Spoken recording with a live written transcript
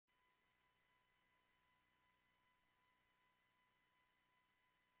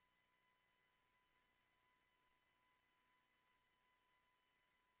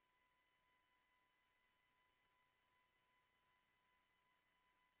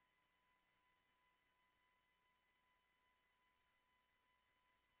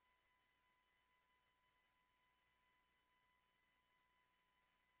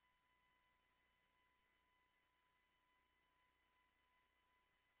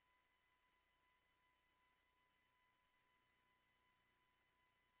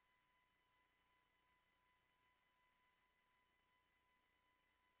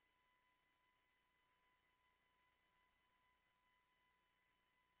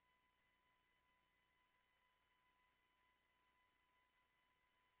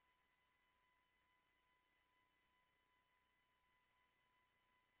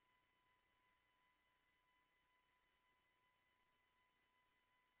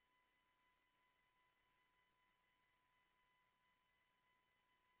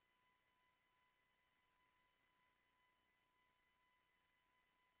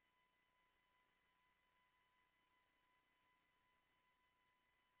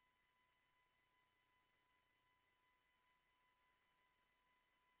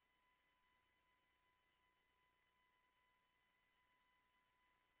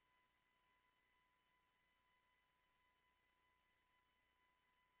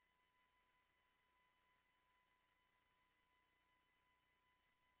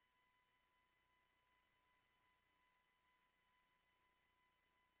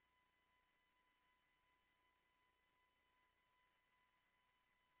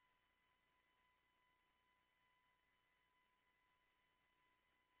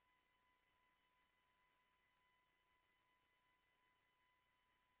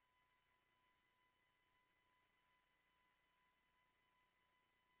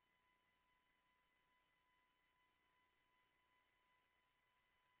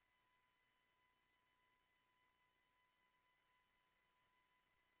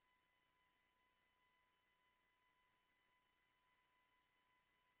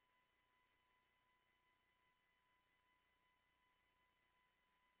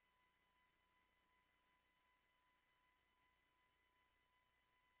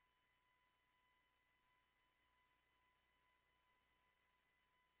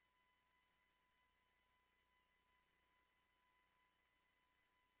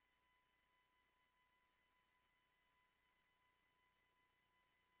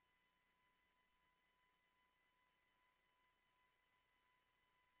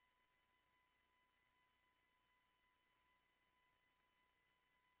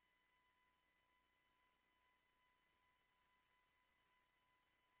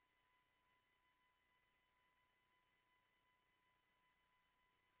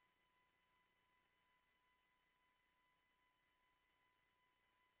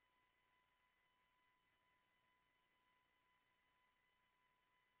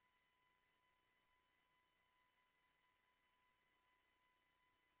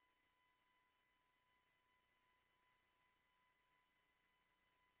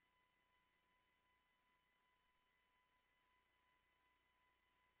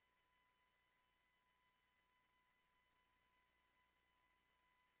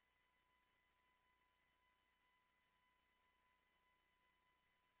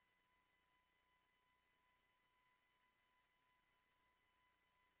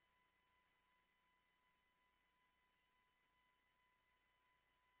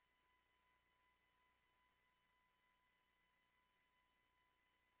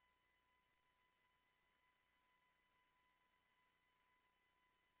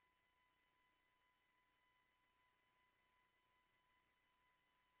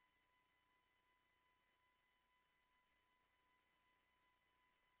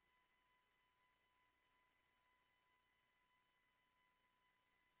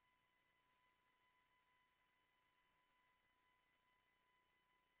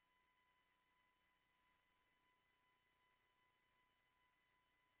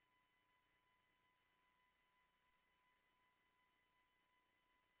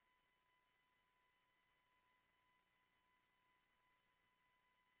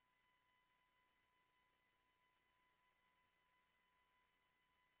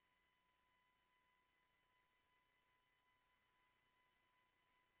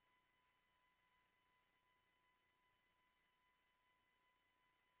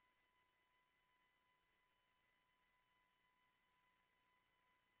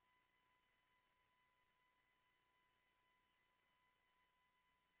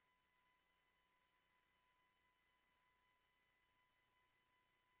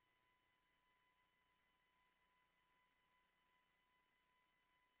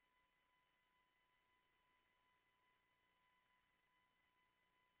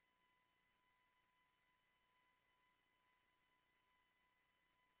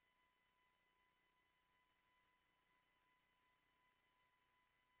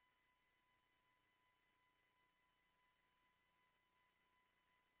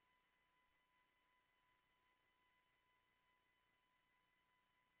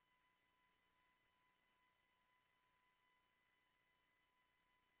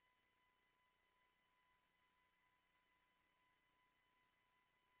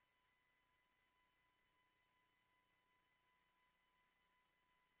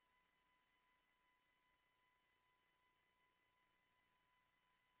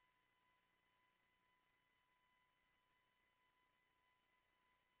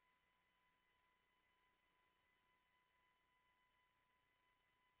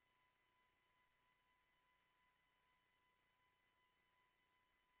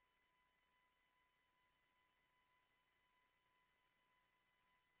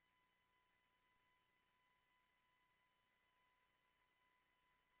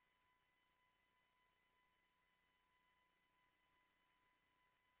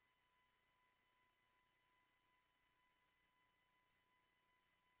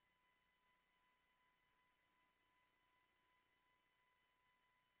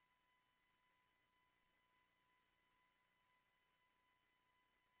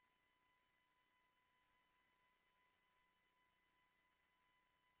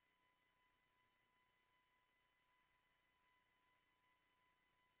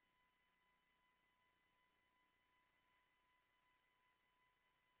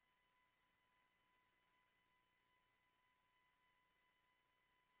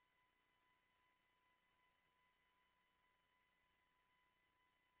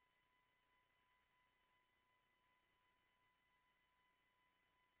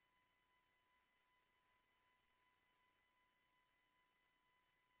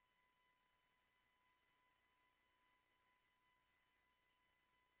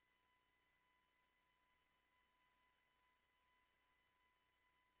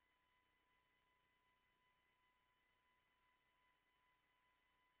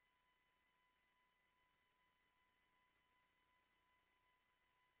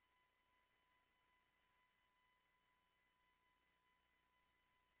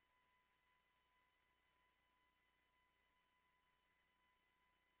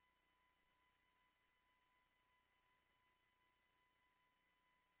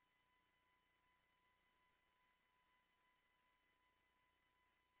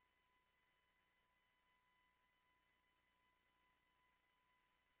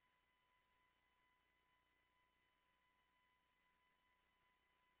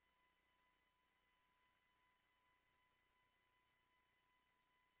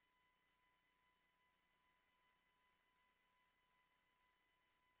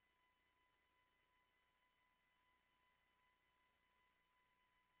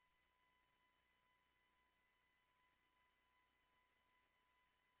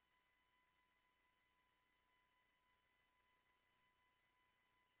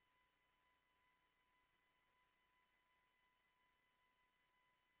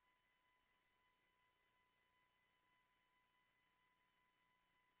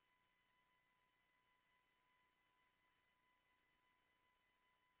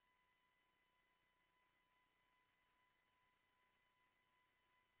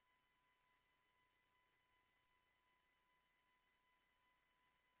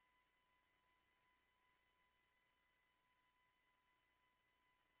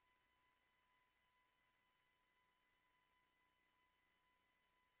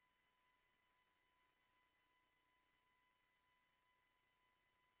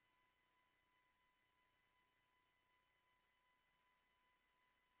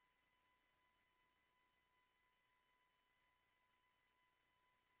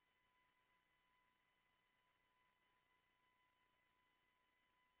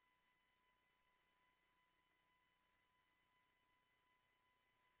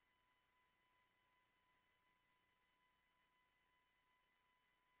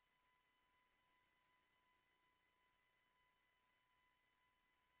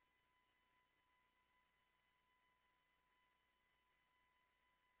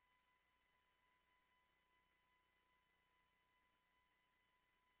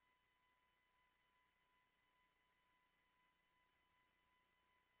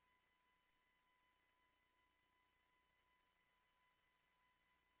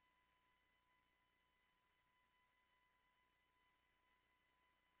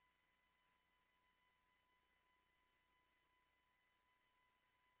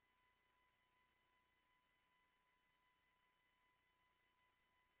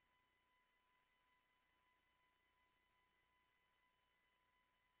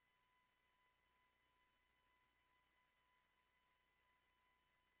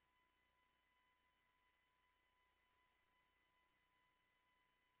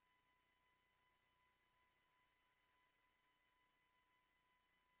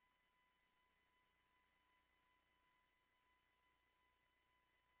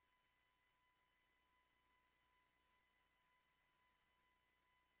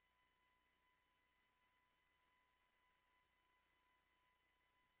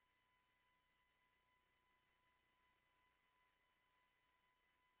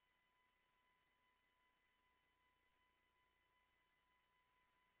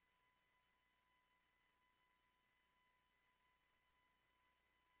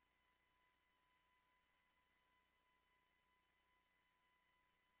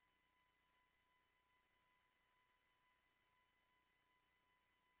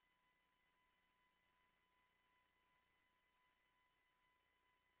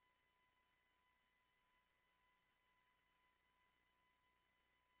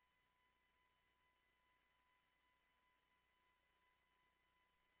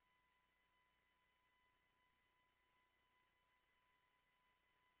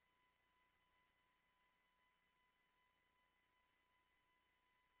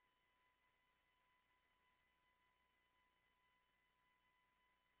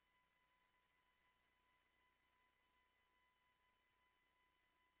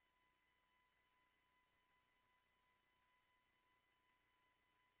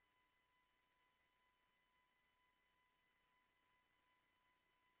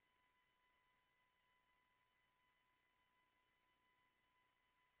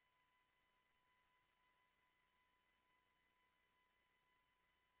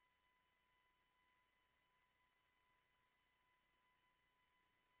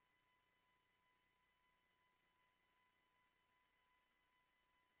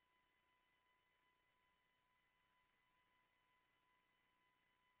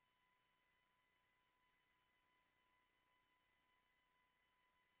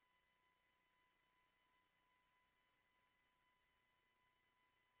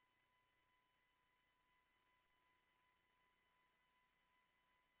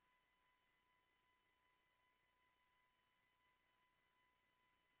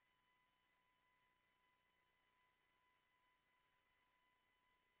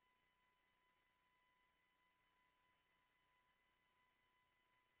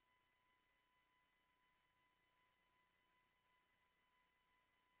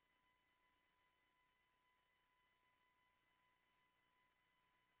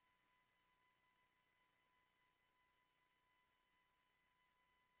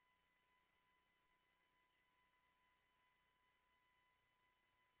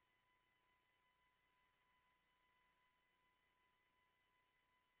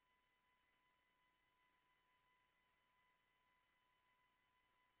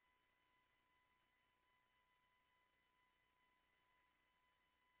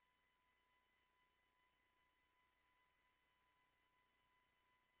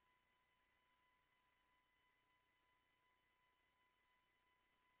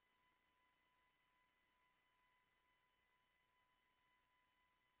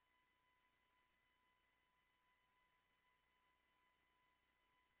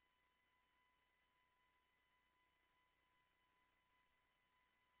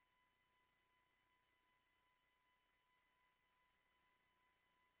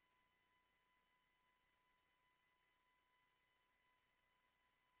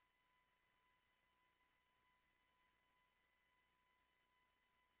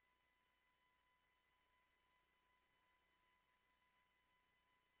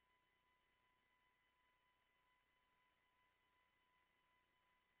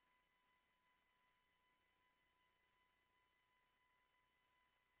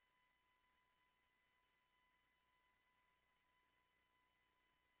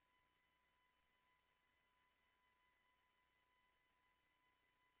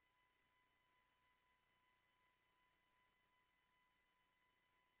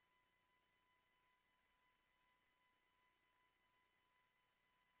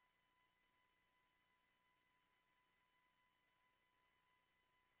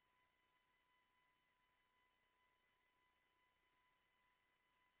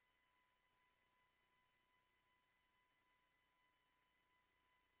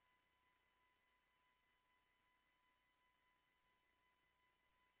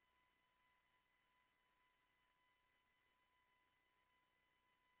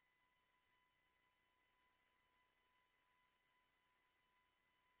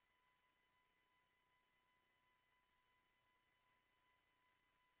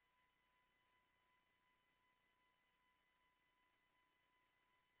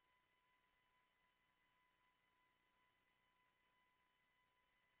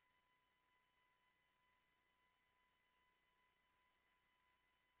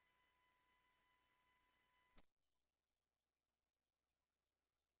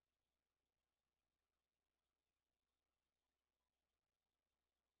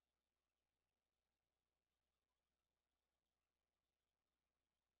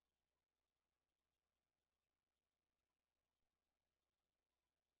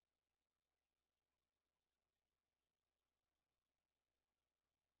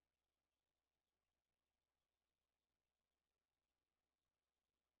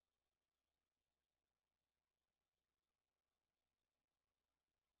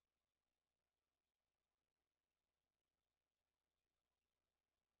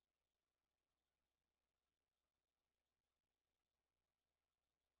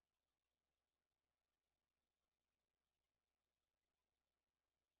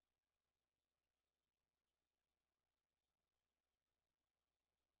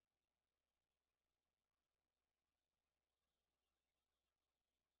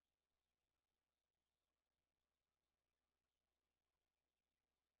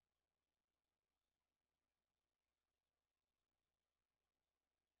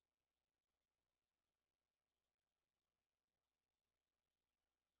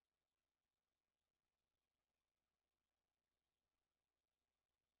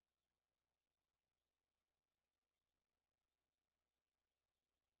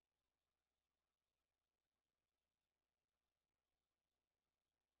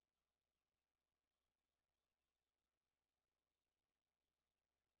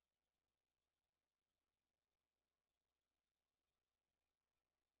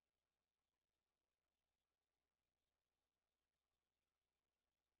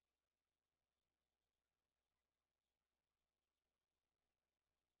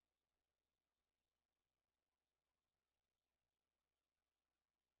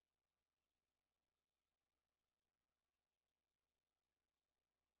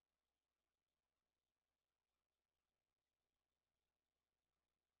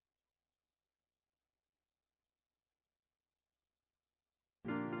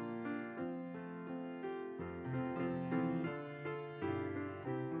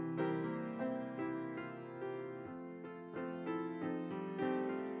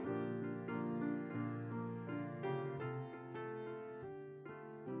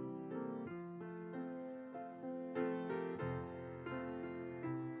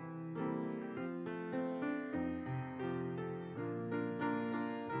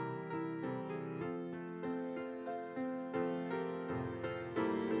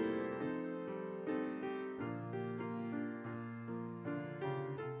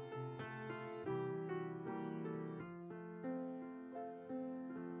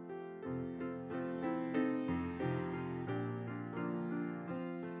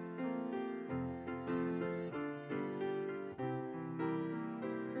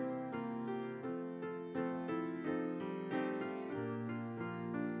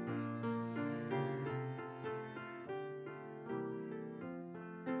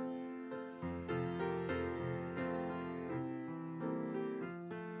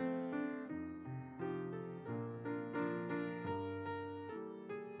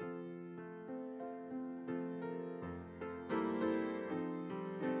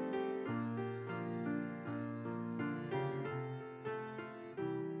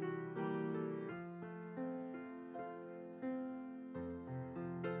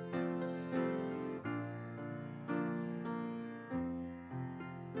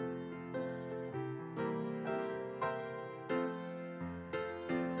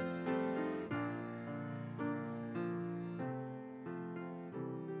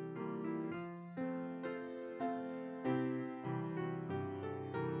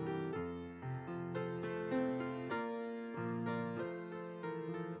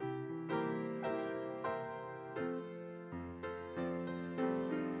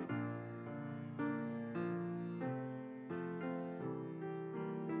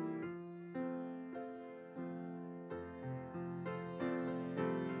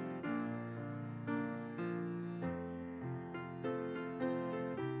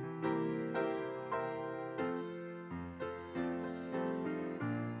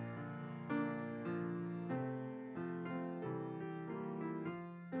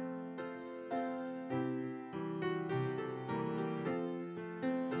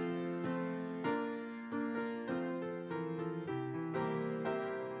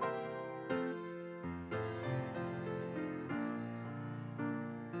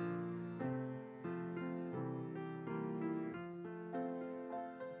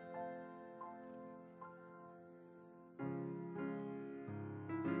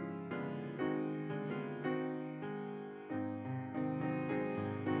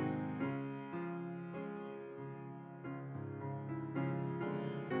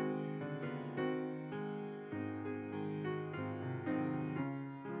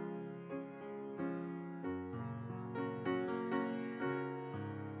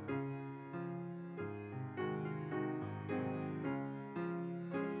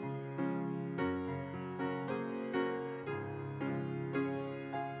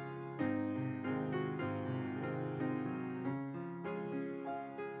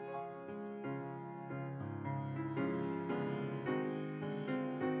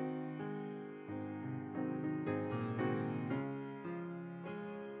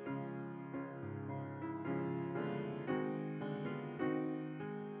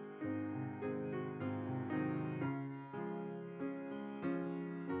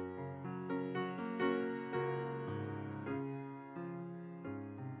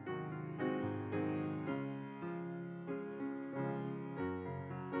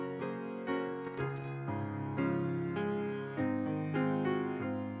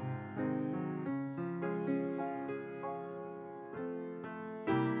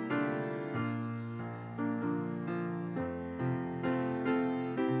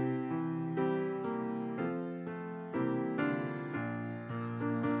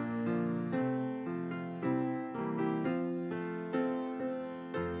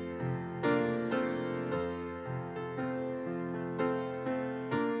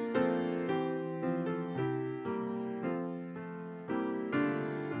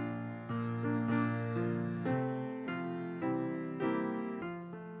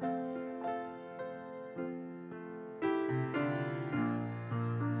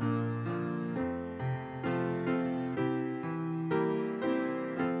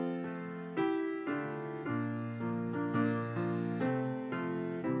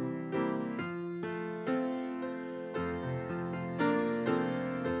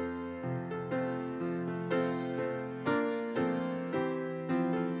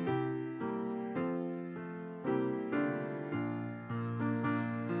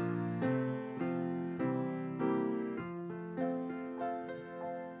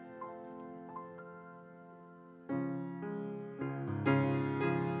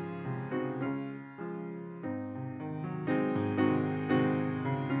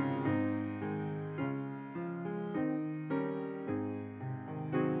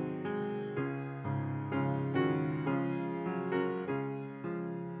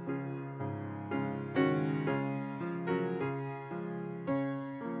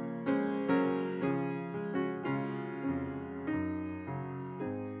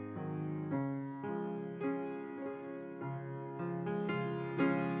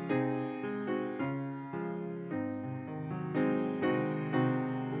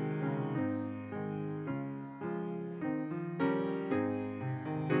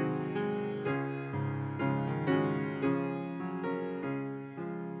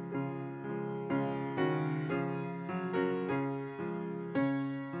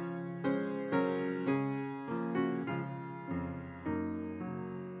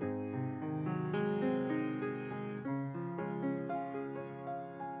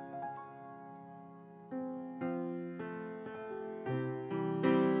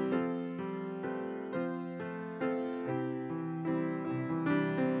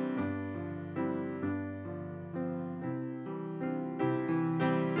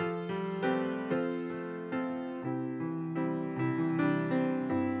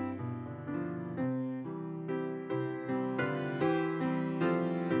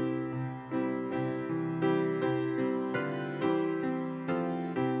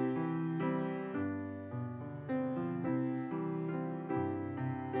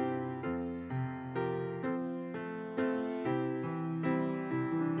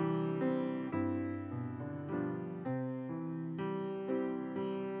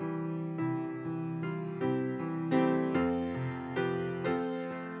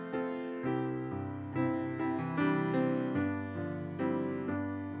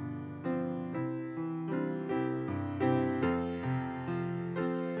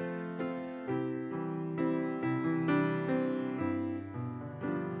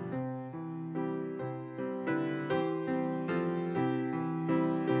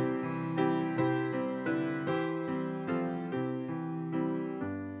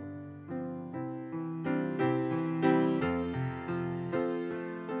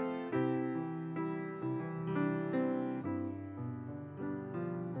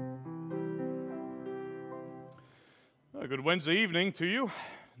Good Wednesday evening to you.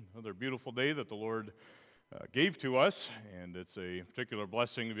 Another beautiful day that the Lord gave to us, and it's a particular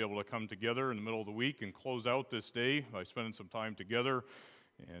blessing to be able to come together in the middle of the week and close out this day by spending some time together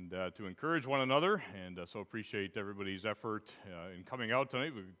and to encourage one another. And so appreciate everybody's effort in coming out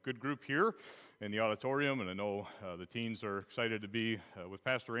tonight. We have a good group here in the auditorium, and I know the teens are excited to be with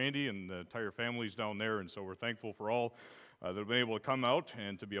Pastor Andy and the entire families down there, and so we're thankful for all that have been able to come out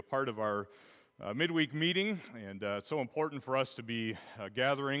and to be a part of our midweek meeting. And it's so important for us to be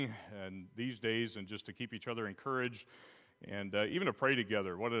gathering and these days and just to keep each other encouraged and even to pray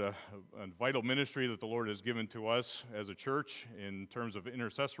together. What a vital ministry that the Lord has given to us as a church in terms of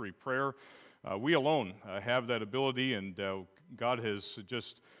intercessory prayer. We alone have that ability, and God has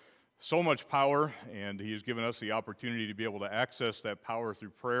just so much power, and He has given us the opportunity to be able to access that power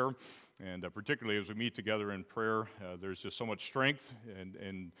through prayer. And particularly as we meet together in prayer, there's just so much strength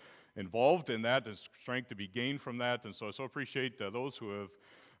and involved in that, and strength to be gained from that. And so I so appreciate those who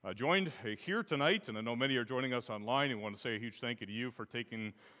have joined here tonight, and I know many are joining us online, and want to say a huge thank you to you for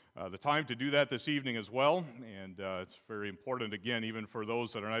taking the time to do that this evening as well, and it's very important, again, even for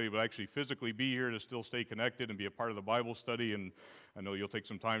those that are not able to actually physically be here, to still stay connected and be a part of the Bible study. And I know you'll take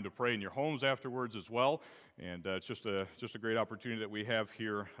some time to pray in your homes afterwards as well, and it's just a great opportunity that we have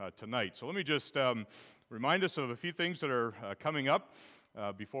here tonight. So let me just remind us of a few things that are coming up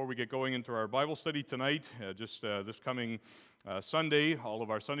before we get going into our Bible study tonight. This coming Sunday, all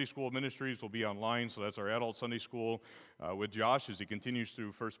of our Sunday school ministries will be online, so that's our adult Sunday school with Josh as he continues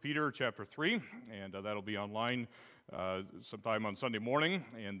through 1 Peter chapter 3, and that'll be online sometime on Sunday morning.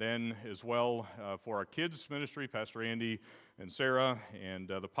 And then as well for our kids ministry, Pastor Andy and Sarah and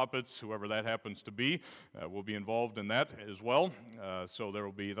the puppets, whoever that happens to be, will be involved in that as well. So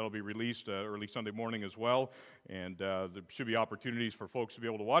that'll be released early Sunday morning as well. And there should be opportunities for folks to be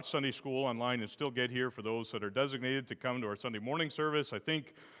able to watch Sunday school online and still get here for those that are designated to come to our Sunday morning service. I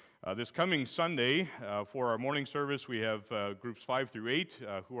think this coming Sunday for our morning service, we have groups 5 through 8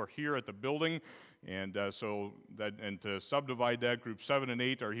 who are here at the building. And and to subdivide that, groups 7 and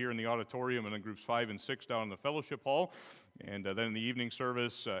 8 are here in the auditorium, and then groups 5 and 6 down in the fellowship hall. And then in the evening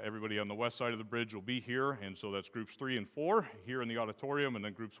service, everybody on the west side of the bridge will be here, and so that's groups 3 and 4 here in the auditorium, and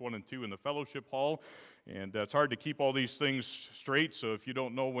then groups 1 and 2 in the fellowship hall. And it's hard to keep all these things straight, so if you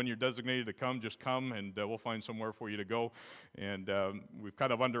don't know when you're designated to come, just come, and we'll find somewhere for you to go. And we've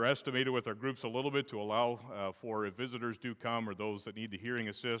kind of underestimated with our groups a little bit to allow for, if visitors do come, or those that need the hearing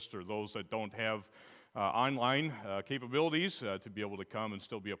assist, or those that don't have online capabilities to be able to come and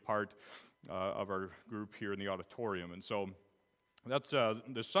still be a part of our group here in the auditorium. And so that's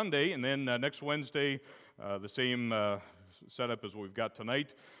this Sunday, and then next Wednesday, the same setup as what we've got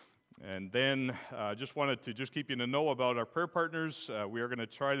tonight. And then just wanted to keep you to know about our prayer partners. We are going to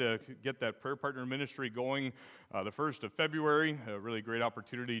try to get that prayer partner ministry going the 1st of February. A really great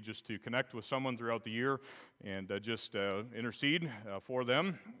opportunity just to connect with someone throughout the year and just intercede for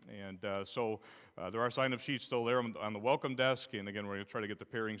them. And so there are sign-up sheets still there on the welcome desk. And again, we're going to try to get the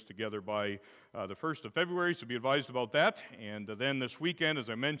pairings together by the 1st of February, so be advised about that. And then this weekend,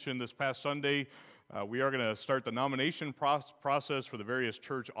 as I mentioned, this past Sunday, we are going to start the nomination process for the various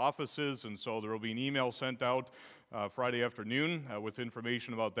church offices, and so there will be an email sent out Friday afternoon with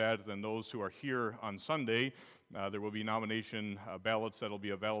information about that. Then those who are here on Sunday, there will be nomination ballots that will be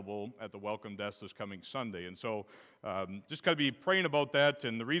available at the welcome desk this coming Sunday. And so just got to be praying about that.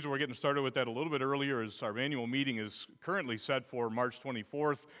 And the reason we're getting started with that a little bit earlier is our annual meeting is currently set for March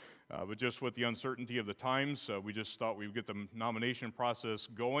 24th. But just with the uncertainty of the times, we just thought we would get the nomination process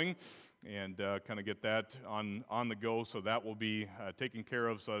going and kind of get that on the go. So that will be taken care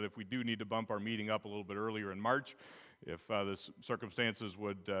of, so that if we do need to bump our meeting up a little bit earlier in March, if the circumstances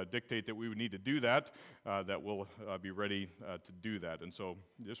would dictate that we would need to do that, that we'll be ready to do that. And so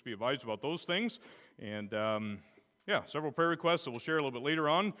just be advised about those things. And several prayer requests that we'll share a little bit later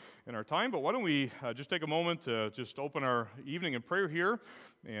on in our time. But why don't we just take a moment to just open our evening in prayer here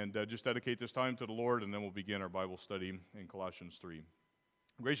and just dedicate this time to the Lord, and then we'll begin our Bible study in Colossians 3.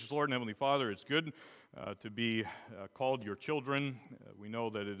 Gracious Lord and Heavenly Father, it's good to be called your children. We know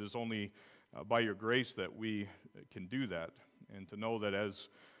that it is only by your grace that we can do that, and to know that as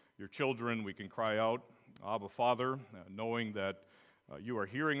your children we can cry out, Abba, Father, knowing that you are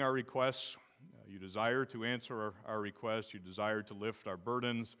hearing our requests. You desire to answer our requests. You desire to lift our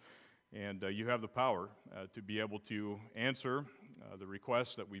burdens. And you have the power to be able to answer the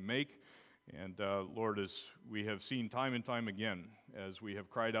requests that we make. And Lord, as we have seen time and time again, as we have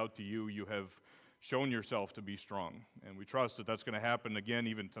cried out to you, you have shown yourself to be strong. And we trust that that's going to happen again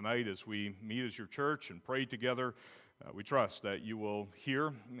even tonight as we meet as your church and pray together. We trust that you will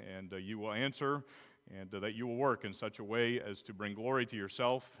hear and you will answer, and that you will work in such a way as to bring glory to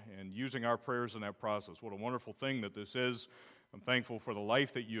yourself, and using our prayers in that process. What a wonderful thing that this is. I'm thankful for the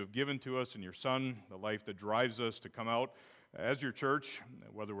life that you have given to us in your Son, the life that drives us to come out as your church,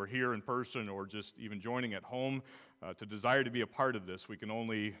 whether we're here in person or just even joining at home, to desire to be a part of this. We can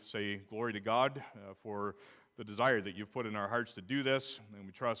only say glory to God for the desire that you've put in our hearts to do this, and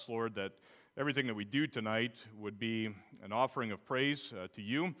we trust, Lord, that everything that we do tonight would be an offering of praise to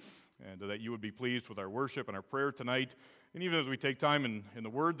you, and that you would be pleased with our worship and our prayer tonight. And even as we take time in the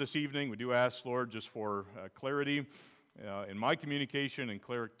Word this evening, we do ask, Lord, just for clarity in my communication and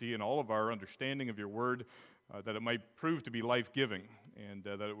clarity in all of our understanding of your Word, that it might prove to be life-giving, and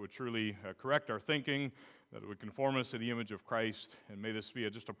that it would truly correct our thinking, that it would conform us to the image of Christ. And may this be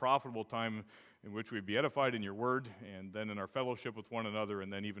just a profitable time in which we'd be edified in your Word, and then in our fellowship with one another,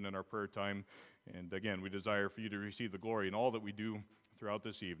 and then even in our prayer time. And again, we desire for you to receive the glory in all that we do throughout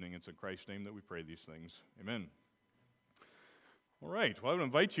this evening. It's in Christ's name that we pray these things. Amen. All right, well, I would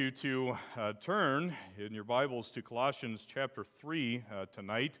invite you to turn in your Bibles to Colossians chapter 3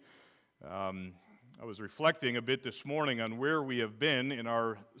 tonight. I was reflecting a bit this morning on where we have been in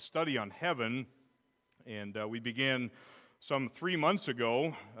our study on heaven, and we began some 3 months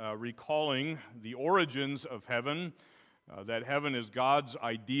ago recalling the origins of heaven, that heaven is God's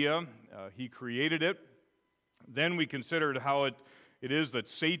idea. He created it. Then we considered how it is that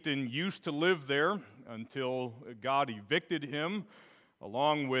Satan used to live there until God evicted him,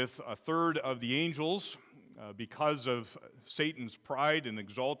 along with a third of the angels, because of Satan's pride and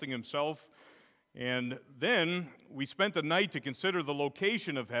exalting himself. And then we spent the night to consider the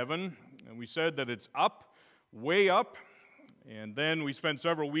location of heaven, and we said that it's up, way up. And then we spent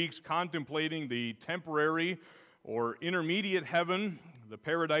several weeks contemplating the temporary or intermediate heaven, the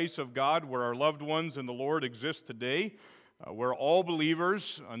paradise of God, where our loved ones in the Lord exist today, where all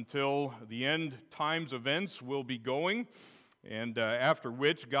believers until the end times events will be going, and after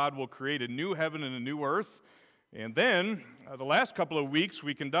which God will create a new heaven and a new earth. And then the last couple of weeks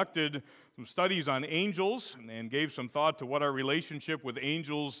we conducted some studies on angels and gave some thought to what our relationship with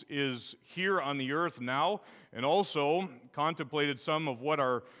angels is here on the earth now, and also contemplated some of what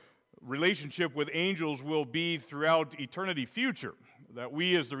our relationship with angels will be throughout eternity future, that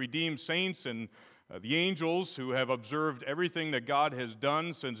we as the redeemed saints and the angels who have observed everything that God has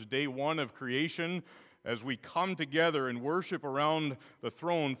done since day one of creation, as we come together and worship around the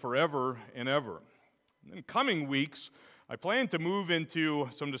throne forever and ever. In coming weeks, I plan to move into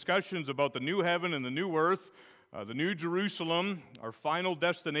some discussions about the new heaven and the new earth, the new Jerusalem, our final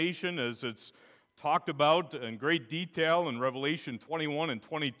destination as it's talked about in great detail in Revelation 21 and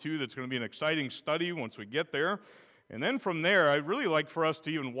 22. That's going to be an exciting study once we get there. And then from there, I'd really like for us to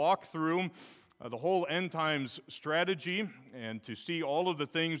even walk through the whole end times strategy and to see all of the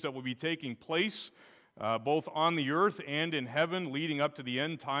things that will be taking place both on the earth and in heaven leading up to the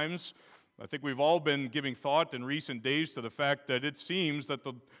end times. I think we've all been giving thought in recent days to the fact that it seems that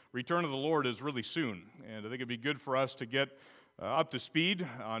the return of the Lord is really soon. And I think it'd be good for us to get up to speed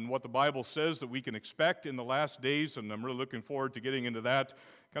on what the Bible says that we can expect in the last days, and I'm really looking forward to getting into that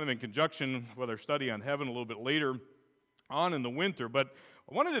kind of in conjunction with our study on heaven a little bit later on in the winter. But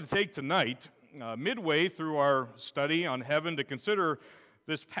I wanted to take tonight, midway through our study on heaven, to consider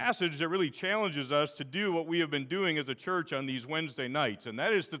this passage that really challenges us to do what we have been doing as a church on these Wednesday nights, and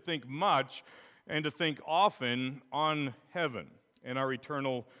that is to think much and to think often on heaven and our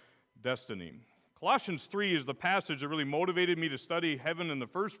eternal destiny. Colossians 3 is the passage that really motivated me to study heaven in the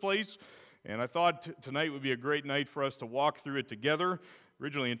first place, and I thought tonight would be a great night for us to walk through it together.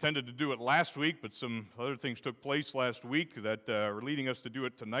 Originally intended to do it last week, but some other things took place last week that are leading us to do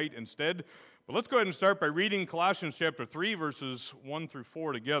it tonight instead. But let's go ahead and start by reading Colossians chapter 3, verses 1 through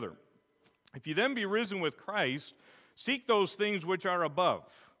 4 together. If you then be risen with Christ, seek those things which are above,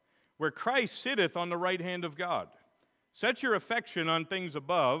 where Christ sitteth on the right hand of God. Set your affection on things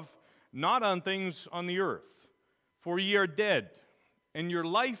above, not on things on the earth. For ye are dead, and your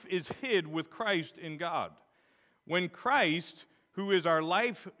life is hid with Christ in God. When Christ, who is our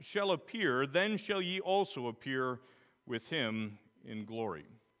life, shall appear, then shall ye also appear with him in glory.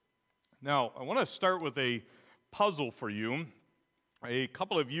 Now, I want to start with a puzzle for you. A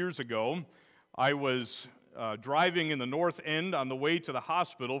couple of years ago, I was driving in the North End on the way to the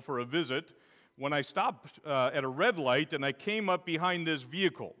hospital for a visit when I stopped at a red light and I came up behind this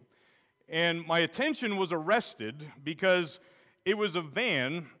vehicle. And my attention was arrested because it was a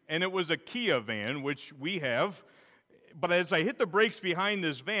van, and it was a Kia van, which we have. But as I hit the brakes behind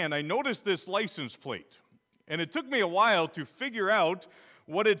this van, I noticed this license plate. And it took me a while to figure out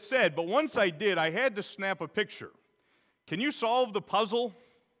what it said, but once I did, I had to snap a picture. Can you solve the puzzle?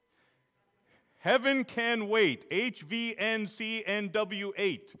 Heaven can wait.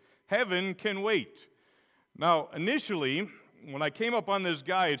 HVNCNW8. Heaven can wait. Now, initially, when I came up on this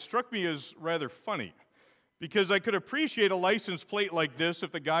guy, it struck me as rather funny, because I could appreciate a license plate like this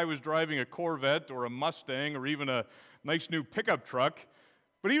if the guy was driving a Corvette or a Mustang or even a nice new pickup truck,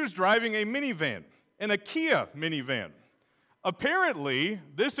 but he was driving a minivan, and a Kia minivan. Apparently,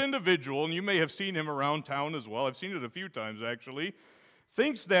 this individual, and you may have seen him around town as well, I've seen it a few times actually,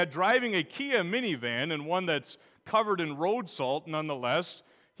 thinks that driving a Kia minivan, and one that's covered in road salt nonetheless,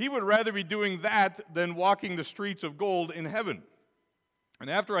 he would rather be doing that than walking the streets of gold in heaven. And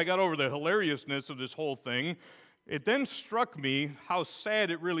after I got over the hilariousness of this whole thing, it then struck me how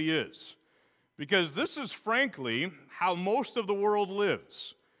sad it really is. Because this is frankly how most of the world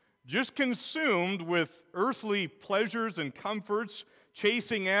lives. Just consumed with earthly pleasures and comforts,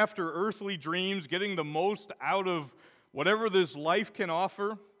 chasing after earthly dreams, getting the most out of whatever this life can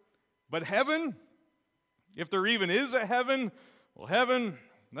offer. But heaven, if there even is a heaven, Well, heaven,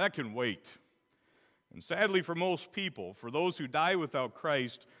 that can wait. And sadly for most people, for those who die without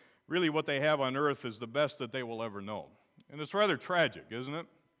Christ, really what they have on earth is the best that they will ever know. And it's rather tragic, isn't it?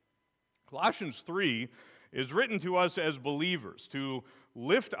 Colossians 3 is written to us as believers to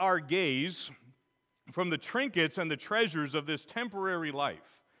lift our gaze from the trinkets and the treasures of this temporary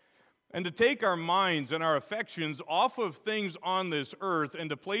life, and to take our minds and our affections off of things on this earth and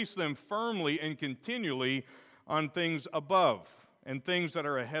to place them firmly and continually on things above and things that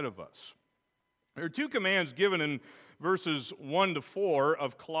are ahead of us. There are two commands given in verses 1 to 4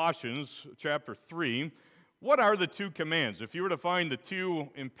 of Colossians chapter 3. What are the two commands? If you were to find the two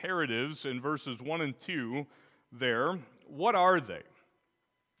imperatives in verses 1 and 2 there, what are they?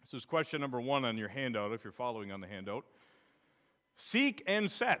 This is question number 1 on your handout, if you're following on the handout. Seek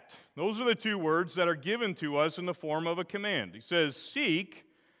and set. Those are the two words that are given to us in the form of a command. He says, seek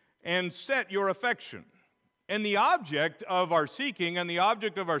and set your affection. And the object of our seeking and the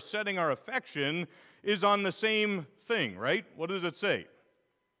object of our setting our affection is on the same thing, right? What does it say?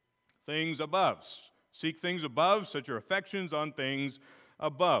 Things above. Seek things above, set your affections on things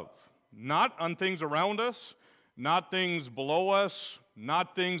above. Not on things around us, not things below us,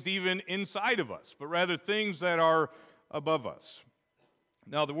 not things even inside of us, but rather things that are above us.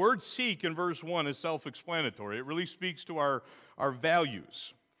 Now, the word seek in verse 1 is self-explanatory. It really speaks to our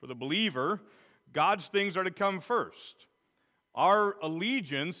values. For the believer, God's things are to come first. Our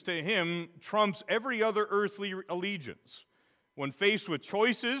allegiance to Him trumps every other earthly allegiance. When faced with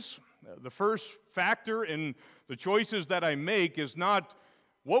choices, the first factor in the choices that I make is not,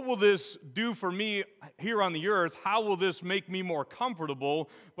 what will this do for me here on the earth? How will this make me more comfortable?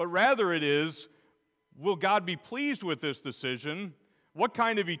 But rather it is, will God be pleased with this decision? What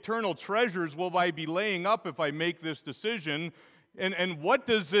kind of eternal treasures will I be laying up if I make this decision? And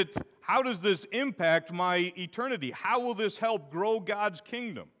how does this impact my eternity? How will this help grow God's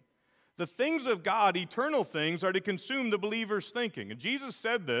kingdom? The things of God, eternal things, are to consume the believer's thinking. And Jesus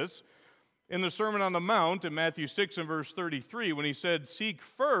said this in the Sermon on the Mount in Matthew 6 and verse 33 when He said, seek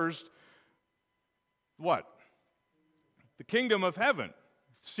first, what? The kingdom of heaven.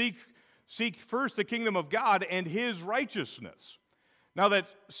 Seek first the kingdom of God and His righteousness. Now that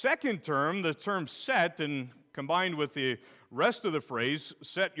second term, the term set, and combined with the rest of the phrase,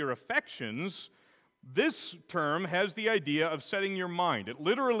 set your affections, this term has the idea of setting your mind. It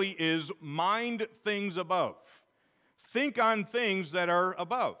literally is mind things above. Think on things that are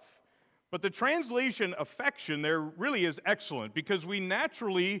above. But the translation affection there really is excellent because we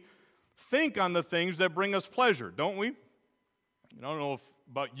naturally think on the things that bring us pleasure, don't we? I don't know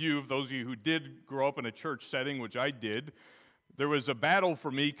about you, those of you who did grow up in a church setting, which I did. There was a battle for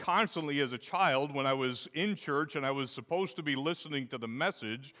me constantly as a child when I was in church and I was supposed to be listening to the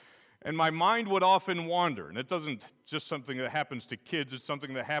message, and my mind would often wander. And it doesn't just something that happens to kids, it's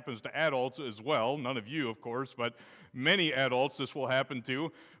something that happens to adults as well. None of you, of course, but many adults this will happen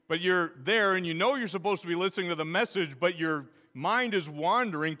to. But you're there and you know you're supposed to be listening to the message, but your mind is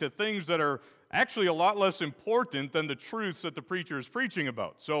wandering to things that are actually a lot less important than the truths that the preacher is preaching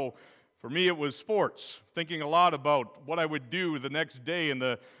about. So for me, it was sports, thinking a lot about what I would do the next day in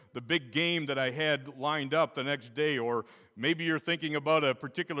the big game that I had lined up the next day. Or maybe you're thinking about a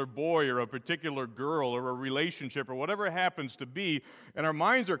particular boy or a particular girl or a relationship or whatever it happens to be. And our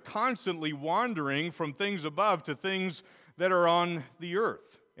minds are constantly wandering from things above to things that are on the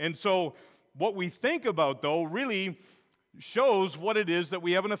earth. And so what we think about, though, really shows what it is that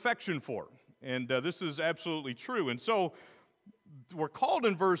we have an affection for. And this is absolutely true. And so we're called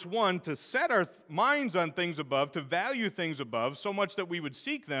in verse 1 to set our minds on things above, to value things above, so much that we would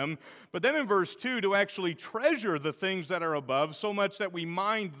seek them. But then in verse 2, to actually treasure the things that are above, so much that we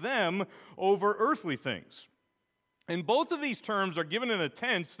mind them over earthly things. And both of these terms are given in a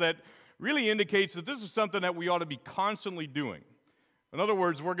tense that really indicates that this is something that we ought to be constantly doing. In other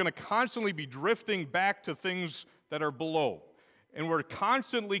words, we're going to constantly be drifting back to things that are below. And we're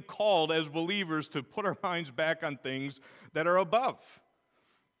constantly called as believers to put our minds back on things that are above.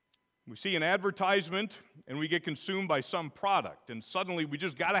 We see an advertisement and we get consumed by some product, and suddenly we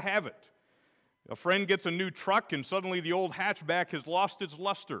just got to have it. A friend gets a new truck and suddenly the old hatchback has lost its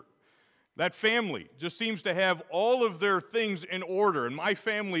luster. That family just seems to have all of their things in order, and my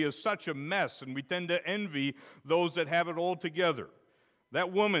family is such a mess, and we tend to envy those that have it all together.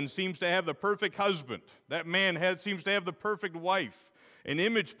 That woman seems to have the perfect husband. That man seems to have the perfect wife. An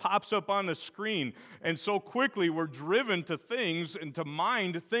image pops up on the screen, and so quickly we're driven to things and to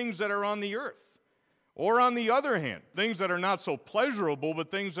mind things that are on the earth. Or on the other hand, things that are not so pleasurable,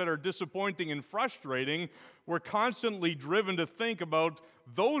 but things that are disappointing and frustrating, we're constantly driven to think about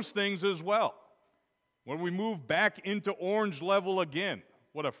those things as well. When we move back into orange level again,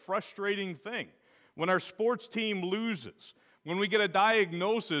 what a frustrating thing. When our sports team loses, when we get a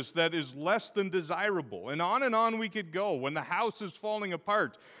diagnosis that is less than desirable, and on we could go, when the house is falling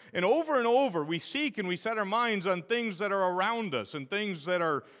apart. And over, we seek and we set our minds on things that are around us and things that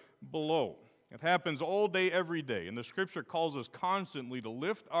are below. It happens all day, every day, and the Scripture calls us constantly to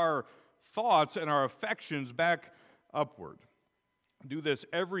lift our thoughts and our affections back upward. Do this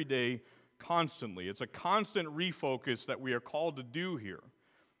every day, constantly. It's a constant refocus that we are called to do here.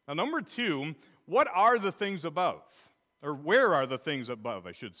 Now, number two, what are the things above? Or where are the things above,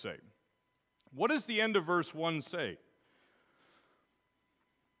 I should say. What does the end of verse 1 say?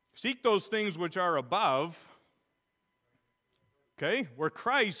 Seek those things which are above, okay, where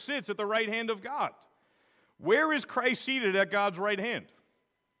Christ sits at the right hand of God. Where is Christ seated at God's right hand?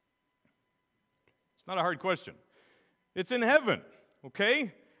 It's not a hard question. It's in heaven,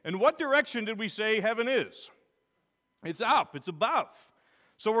 okay? And what direction did we say heaven is? It's up, it's above.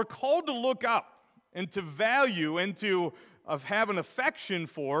 So we're called to look up and to value and to have an affection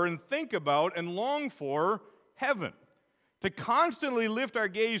for and think about and long for heaven. To constantly lift our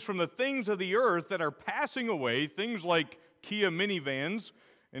gaze from the things of the earth that are passing away, things like Kia minivans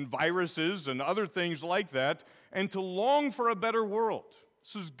and viruses and other things like that, and to long for a better world.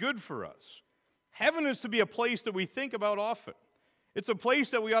 This is good for us. Heaven is to be a place that we think about often. It's a place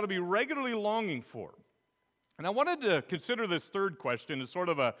that we ought to be regularly longing for. And I wanted to consider this third question as sort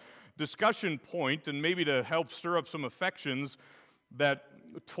of a discussion point and maybe to help stir up some affections that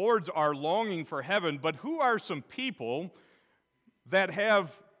towards our longing for heaven. But who are some people that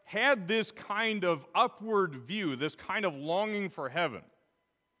have had this kind of upward view, this kind of longing for heaven?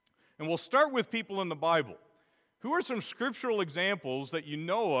 And we'll start with people in the Bible. Who are some scriptural examples that you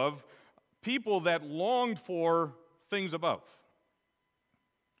know of, people that longed for things above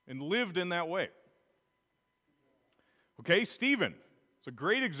and lived in that way? Okay, Stephen is a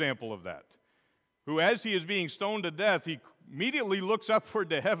great example of that, who as he is being stoned to death, he immediately looks upward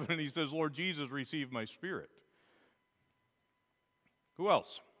to heaven and he says, Lord Jesus, receive my spirit. Who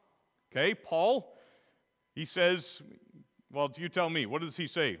else? Okay, Paul, he says, well, you tell me, what does he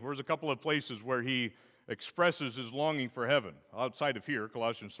say? Where's a couple of places where he expresses his longing for heaven? Outside of here,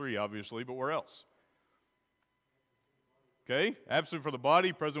 Colossians 3, obviously, but where else? Okay, absent from the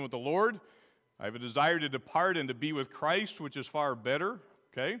body, present with the Lord. I have a desire to depart and to be with Christ, which is far better,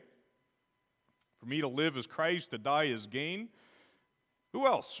 okay? For me to live is Christ, to die is gain. Who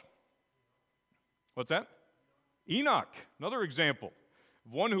else? What's that? Enoch, another example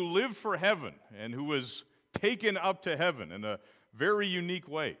of one who lived for heaven and who was taken up to heaven in a very unique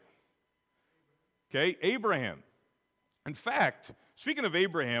way. Okay, Abraham. In fact, speaking of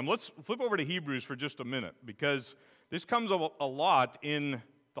Abraham, let's flip over to Hebrews for just a minute, because this comes up a lot in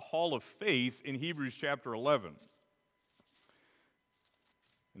the hall of faith in Hebrews chapter 11.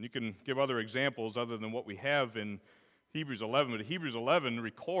 And you can give other examples other than what we have in Hebrews 11, but Hebrews 11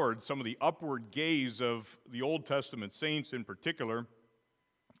 records some of the upward gaze of the Old Testament saints in particular.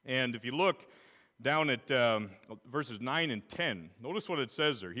 And if you look down at verses 9 and 10, notice what it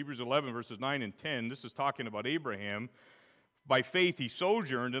says there. Hebrews 11, verses 9 and 10, this is talking about Abraham. By faith he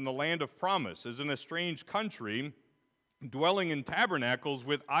sojourned in the land of promise, as in a strange country, dwelling in tabernacles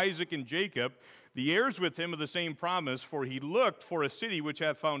with Isaac and Jacob, the heirs with him of the same promise, for he looked for a city which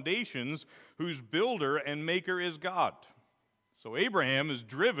hath foundations, whose builder and maker is God. So Abraham is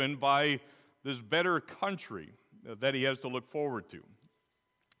driven by this better country that he has to look forward to.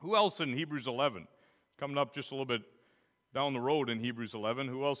 Who else in Hebrews 11? Coming up just a little bit down the road in Hebrews 11,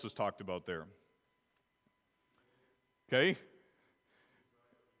 who else is talked about there? Okay.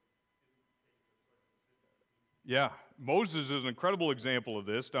 Yeah, Moses is an incredible example of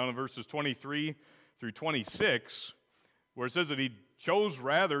this, down in verses 23 through 26, where it says that he chose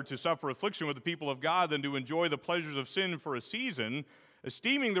rather to suffer affliction with the people of God than to enjoy the pleasures of sin for a season,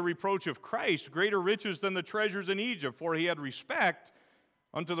 esteeming the reproach of Christ greater riches than the treasures in Egypt, for he had respect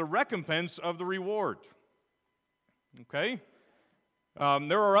unto the recompense of the reward. Okay?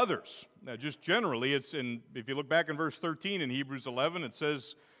 There are others. Now, just generally, if you look back in verse 13 in Hebrews 11, it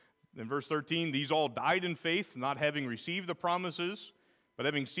says, in verse 13, these all died in faith, not having received the promises, but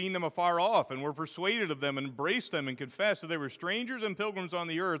having seen them afar off, and were persuaded of them, and embraced them, and confessed that they were strangers and pilgrims on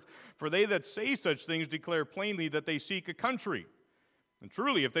the earth. For they that say such things declare plainly that they seek a country. And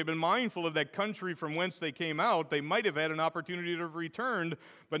truly, if they've been mindful of that country from whence they came out, they might have had an opportunity to have returned,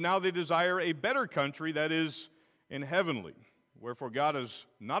 but now they desire a better country, that is, in heavenly. Wherefore God is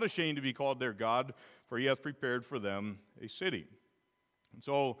not ashamed to be called their God, for he hath prepared for them a city. And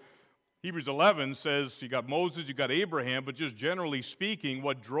so, Hebrews 11 says you got Moses, you got Abraham, but just generally speaking,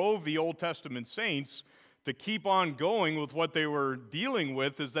 what drove the Old Testament saints to keep on going with what they were dealing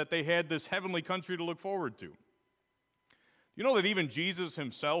with is that they had this heavenly country to look forward to. You know that even Jesus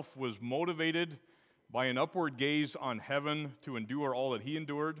himself was motivated by an upward gaze on heaven to endure all that he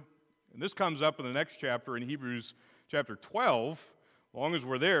endured? And this comes up in the next chapter in Hebrews chapter 12. As long as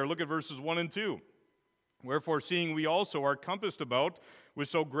we're there, look at verses 1 and 2. Wherefore, seeing we also are compassed about with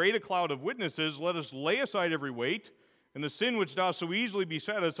so great a cloud of witnesses, let us lay aside every weight and the sin which doth so easily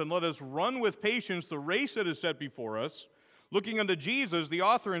beset us, and let us run with patience the race that is set before us, looking unto Jesus, the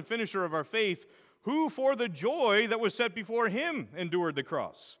author and finisher of our faith, who for the joy that was set before him endured the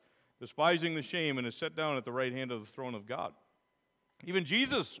cross, despising the shame, and is set down at the right hand of the throne of God. Even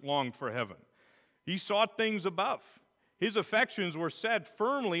Jesus longed for heaven. He sought things above. His affections were set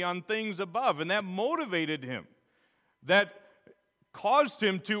firmly on things above, and that motivated him. That caused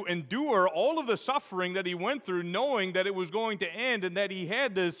him to endure all of the suffering that he went through, knowing that it was going to end and that he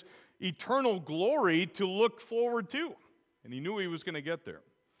had this eternal glory to look forward to. And he knew he was going to get there.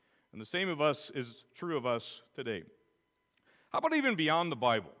 And the same of us is true of us today. How about even beyond the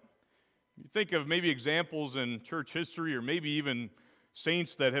Bible? You think of maybe examples in church history, or maybe even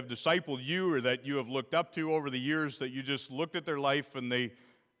saints that have discipled you or that you have looked up to over the years, that you just looked at their life and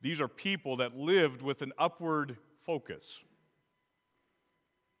these are people that lived with an upward focus.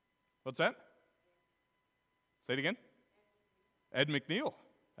 What's that? Say it again. Ed McNeil.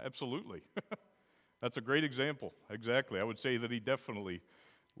 Absolutely. That's a great example. Exactly. I would say that he definitely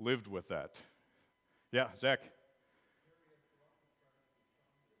lived with that. Yeah, Zach.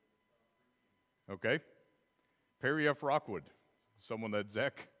 Okay. Perry F. Rockwood, someone that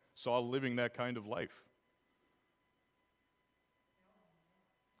Zach saw living that kind of life.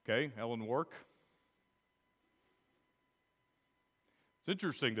 Okay, Ellen Wark. It's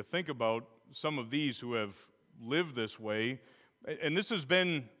interesting to think about some of these who have lived this way. And this has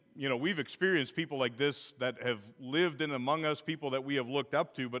been, we've experienced people like this that have lived in among us, people that we have looked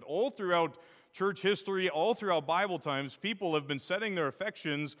up to. But all throughout church history, all throughout Bible times, people have been setting their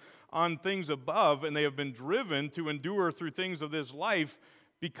affections on things above, and they have been driven to endure through things of this life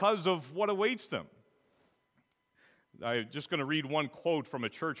because of what awaits them. I'm just going to read one quote from a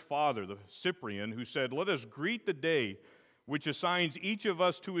church father, the Cyprian, who said, "Let us greet the day which assigns each of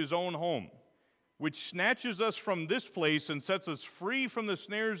us to his own home, which snatches us from this place and sets us free from the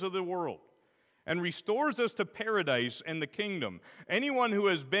snares of the world, and restores us to paradise and the kingdom. Anyone who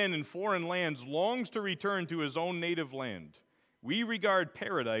has been in foreign lands longs to return to his own native land. We regard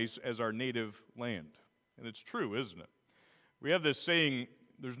paradise as our native land." And it's true, isn't it? We have this saying,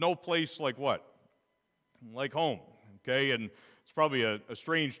 there's no place like what? Like home, okay? And it's probably a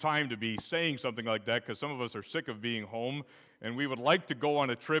strange time to be saying something like that, because some of us are sick of being home, and we would like to go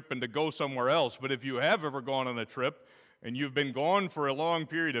on a trip and to go somewhere else. But if you have ever gone on a trip, and you've been gone for a long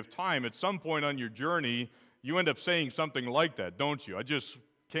period of time, at some point on your journey, you end up saying something like that, don't you? I just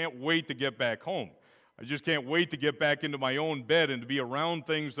can't wait to get back home. I just can't wait to get back into my own bed and to be around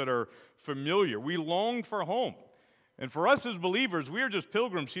things that are familiar. We long for home. And for us as believers, we are just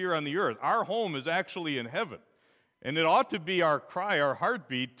pilgrims here on the earth. Our home is actually in heaven. And it ought to be our cry, our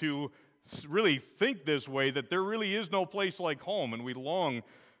heartbeat, to really think this way, that there really is no place like home, and we long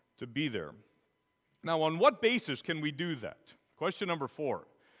to be there. Now, on what basis can we do that? Question number 4.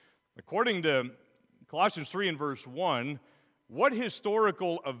 According to Colossians 3 and verse 1, what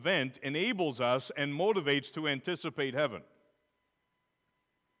historical event enables us and motivates to anticipate heaven?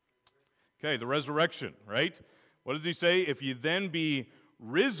 Okay, the resurrection, right? What does he say? If you then be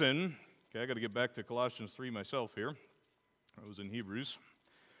risen, okay, I got to get back to Colossians 3 myself here. I was in Hebrews.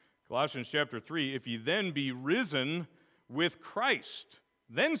 Colossians chapter 3, if you then be risen with Christ,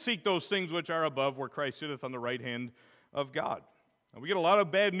 then seek those things which are above, where Christ sitteth on the right hand of God. Now, we get a lot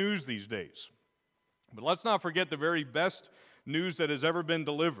of bad news these days. But let's not forget the very best news that has ever been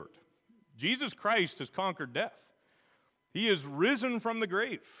delivered. Jesus Christ has conquered death. He is risen from the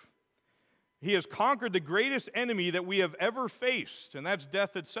grave. He has conquered the greatest enemy that we have ever faced, and that's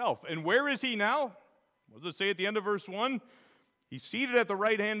death itself. And where is he now? What does it say at the end of verse 1? He's seated at the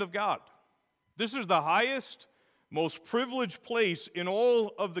right hand of God. This is the highest, most privileged place in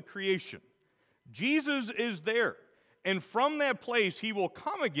all of the creation. Jesus is there. And from that place, he will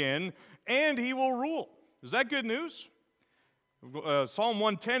come again, and he will rule. Is that good news? Psalm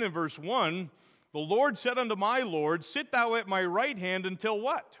 110 and verse 1, the Lord said unto my Lord, sit thou at my right hand until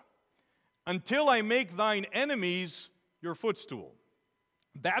what? Until I make thine enemies your footstool.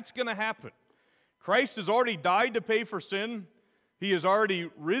 That's going to happen. Christ has already died to pay for sin. He has already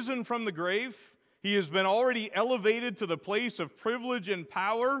risen from the grave. He has been already elevated to the place of privilege and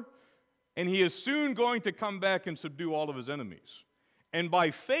power. and he is soon going to come back and subdue all of his enemies. And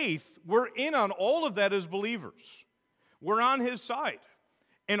by faith, we're in on all of that as believers. We're on his side.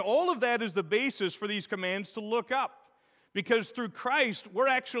 And all of that is the basis for these commands to look up. Because through Christ, we're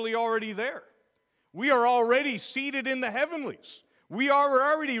actually already there. We are already seated in the heavenlies. We are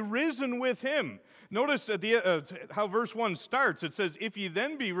already risen with him. Notice how verse 1 starts. It says, if ye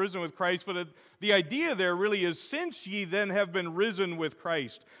then be risen with Christ, but the idea there really is, since ye then have been risen with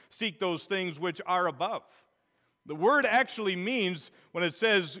Christ, seek those things which are above. The word actually means, when it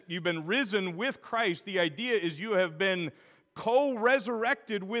says you've been risen with Christ, the idea is you have been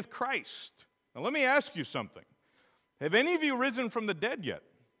co-resurrected with Christ. Now let me ask you something. Have any of you risen from the dead yet?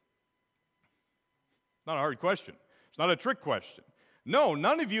 Not a hard question. It's not a trick question. No,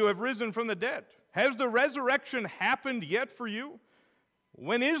 none of you have risen from the dead. Has the resurrection happened yet for you?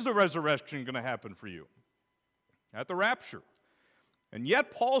 When is the resurrection going to happen for you? At the rapture. And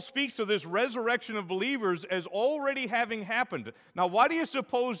yet Paul speaks of this resurrection of believers as already having happened. Now, why do you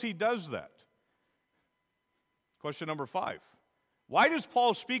suppose he does that? Question number 5. Why does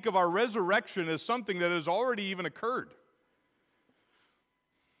Paul speak of our resurrection as something that has already even occurred?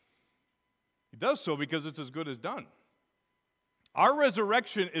 He does so because it's as good as done. Our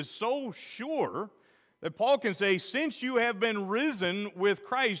resurrection is so sure that Paul can say, since you have been risen with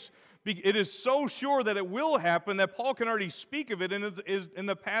Christ, it is so sure that it will happen that Paul can already speak of it in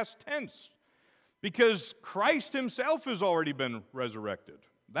the past tense. Because Christ himself has already been resurrected.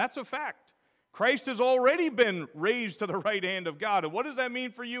 That's a fact. Christ has already been raised to the right hand of God. And what does that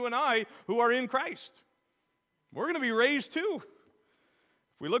mean for you and I who are in Christ? We're going to be raised too.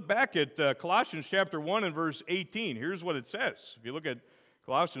 If we look back at Colossians chapter 1 and verse 18, here's what it says. If you look at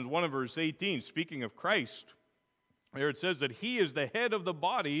Colossians 1 and verse 18, speaking of Christ, there it says that he is the head of the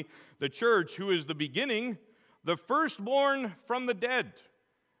body, the church, who is the beginning, the firstborn from the dead.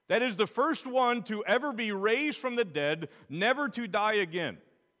 That is the first one to ever be raised from the dead, never to die again.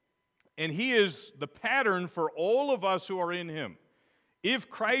 And he is the pattern for all of us who are in him. If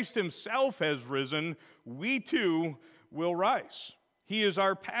Christ himself has risen, we too will rise. He is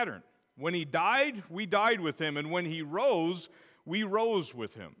our pattern. When he died, we died with him. And when he rose, we rose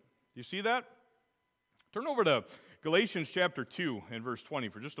with him. You see that? Turn over to Galatians chapter 2 and verse 20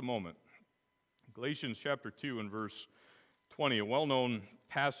 for just a moment. Galatians chapter 2 and verse 20, a well-known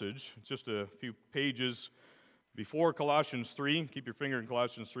passage. It's just a few pages before Colossians 3. Keep your finger in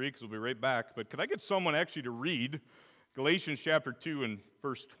Colossians 3 because we'll be right back. But could I get someone actually to read Galatians chapter 2 and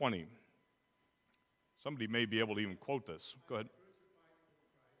verse 20? Somebody may be able to even quote this. Go ahead.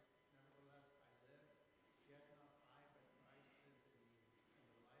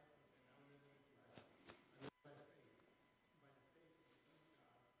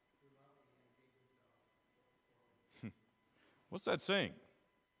 What's that saying?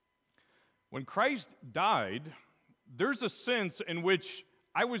 When Christ died, there's a sense in which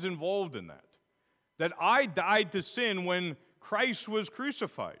I was involved in that. That I died to sin when Christ was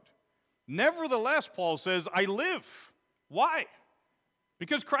crucified. Nevertheless, Paul says, I live. Why?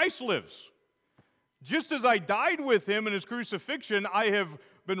 Because Christ lives. Just as I died with him in his crucifixion, I have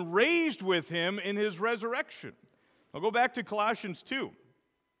been raised with him in his resurrection. I'll go back to Colossians 2.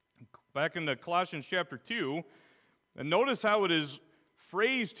 Back into Colossians chapter 2. And notice how it is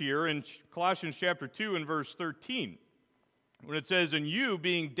phrased here in Colossians chapter 2 and verse 13. When it says, and you,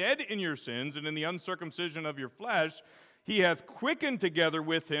 being dead in your sins and in the uncircumcision of your flesh, he hath quickened together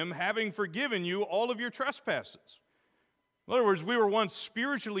with him, having forgiven you all of your trespasses. In other words, we were once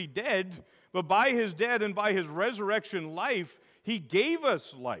spiritually dead, but by his death and by his resurrection life, he gave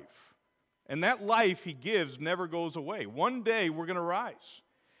us life. And that life he gives never goes away. One day we're going to rise.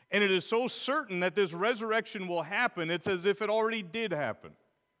 And it is so certain that this resurrection will happen, it's as if it already did happen.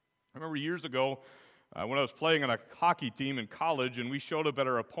 I remember years ago when I was playing on a hockey team in college, and we showed up at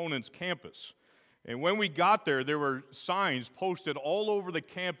our opponent's campus. And when we got there, there were signs posted all over the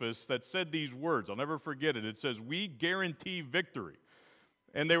campus that said these words. I'll never forget it. It says, we guarantee victory.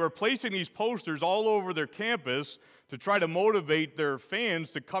 And they were placing these posters all over their campus to try to motivate their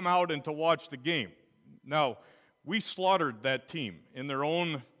fans to come out and to watch the game. Now, we slaughtered that team in their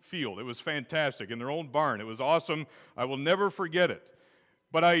own field. It was fantastic, in their own barn. It was awesome. I will never forget it.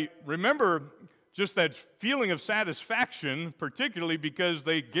 But I remember just that feeling of satisfaction, particularly because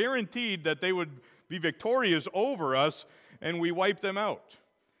they guaranteed that they would be victorious over us, and we wiped them out.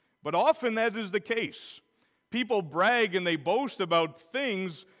 But often that is the case. People brag and they boast about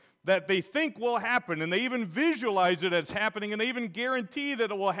things that they think will happen, and they even visualize it as happening, and they even guarantee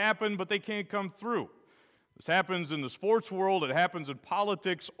that it will happen, but they can't come through. This happens in the sports world. It happens in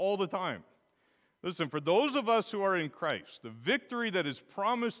politics all the time. Listen, for those of us who are in Christ, the victory that is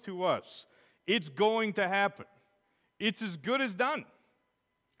promised to us, it's going to happen. It's as good as done.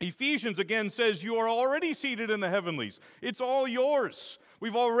 Ephesians again says you are already seated in the heavenlies. It's all yours.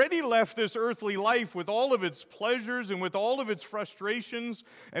 We've already left this earthly life with all of its pleasures and with all of its frustrations,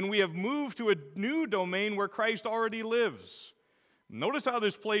 and we have moved to a new domain where Christ already lives. Notice how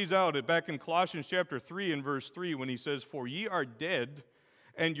this plays out back in Colossians chapter 3 and verse 3 when he says, "For ye are dead,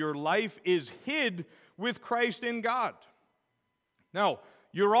 and your life is hid with Christ in God." Now,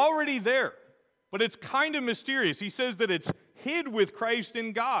 you're already there, but it's kind of mysterious. He says that it's hid with Christ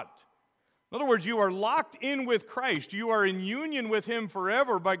in God. In other words, you are locked in with Christ. You are in union with Him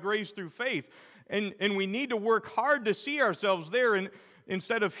forever by grace through faith. And we need to work hard to see ourselves there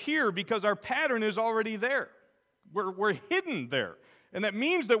instead of here because our pattern is already there. We're hidden there. And that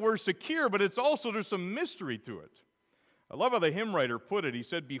means that we're secure, but it's also there's some mystery to it. I love how the hymn writer put it. He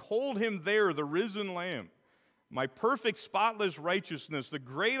said, "Behold Him there, the risen Lamb, my perfect, spotless righteousness, the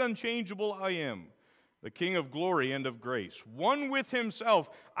great unchangeable I am, the King of glory and of grace. One with Himself,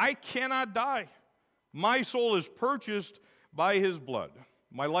 I cannot die. My soul is purchased by His blood.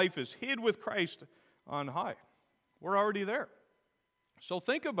 My life is hid with Christ on high." We're already there. So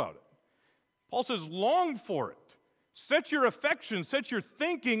think about it. Paul says, long for it. Set your affection, set your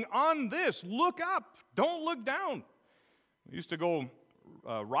thinking on this. Look up. Don't look down. I used to go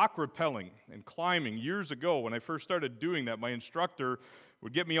rock rappelling and climbing years ago. When I first started doing that, my instructor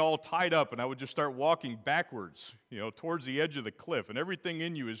would get me all tied up, and I would just start walking backwards, towards the edge of the cliff. And everything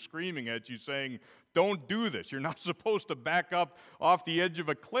in you is screaming at you, saying, "Don't do this. You're not supposed to back up off the edge of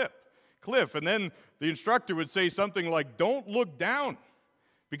a cliff." And then the instructor would say something like, "Don't look down.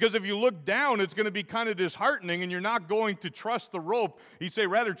 Because if you look down, it's going to be kind of disheartening, and you're not going to trust the rope." He'd say,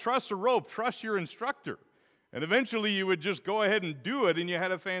 rather, trust the rope, trust your instructor. And eventually you would just go ahead and do it, and you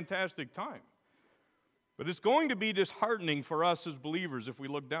had a fantastic time. But it's going to be disheartening for us as believers if we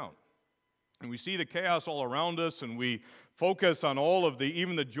look down. And we see the chaos all around us, and we focus on all of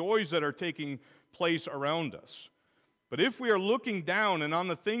even the joys that are taking place around us. But if we are looking down and on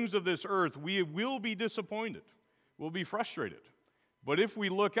the things of this earth, we will be disappointed. We'll be frustrated. But if we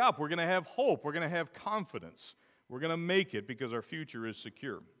look up, we're going to have hope. We're going to have confidence. We're going to make it because our future is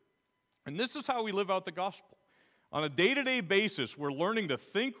secure. And this is how we live out the gospel. On a day-to-day basis, we're learning to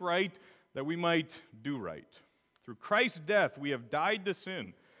think right that we might do right. Through Christ's death, we have died to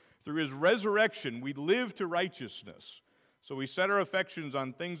sin. Through His resurrection, we live to righteousness. So we set our affections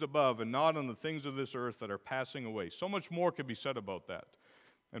on things above and not on the things of this earth that are passing away. So much more could be said about that.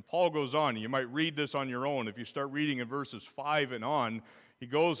 And Paul goes on. You might read this on your own. If you start reading in verses 5 and on, he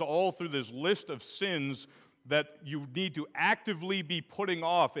goes all through this list of sins that you need to actively be putting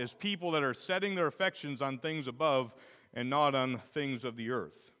off as people that are setting their affections on things above and not on things of the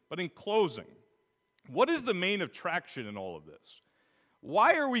earth. But in closing, what is the main attraction in all of this?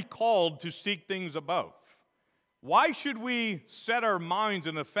 Why are we called to seek things above? Why should we set our minds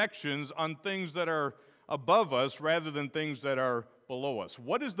and affections on things that are above us rather than things that are below us?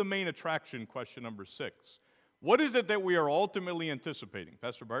 What is the main attraction? Question number 6. What is it that we are ultimately anticipating?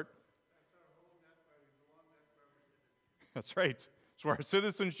 Pastor Bart? That's right. It's where our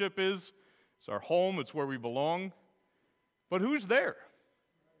citizenship is. It's our home. It's where we belong. But who's there?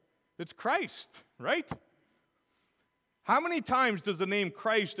 It's Christ, right? How many times does the name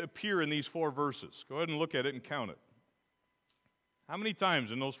Christ appear in these 4 verses? Go ahead and look at it and count it. How many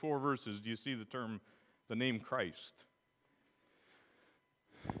times in those 4 verses do you see the name Christ?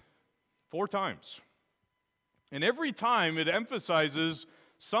 4 times. And every time it emphasizes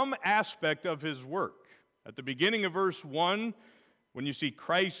some aspect of His work. At the beginning of verse 1, when you see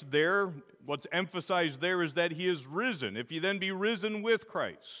Christ there, what's emphasized there is that He is risen. If you then be risen with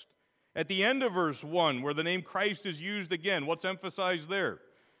Christ. At the end of verse 1, where the name Christ is used again, what's emphasized there?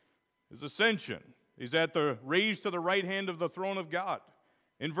 His ascension. He's raised to the right hand of the throne of God.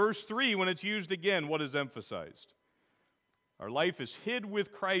 In verse 3, when it's used again, what is emphasized? Our life is hid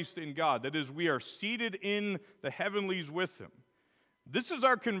with Christ in God. That is, we are seated in the heavenlies with Him. This is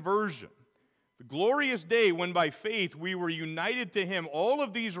our conversion. The glorious day when by faith we were united to Him. All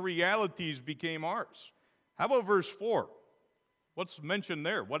of these realities became ours. How about verse 4? What's mentioned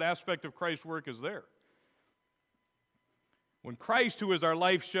there? What aspect of Christ's work is there? When Christ, who is our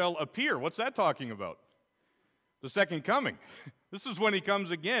life, shall appear. What's that talking about? The second coming. This is when He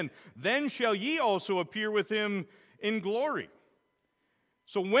comes again. Then shall ye also appear with Him in glory.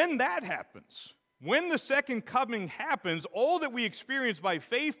 So when that happens, when the second coming happens, all that we experience by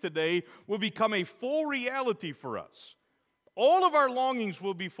faith today will become a full reality for us. All of our longings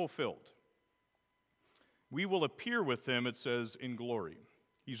will be fulfilled. We will appear with Him, it says, in glory.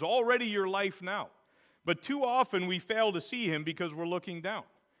 He's already your life now. But too often we fail to see him because we're looking down.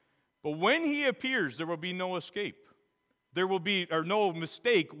 But when he appears, there will be no escape. There will be no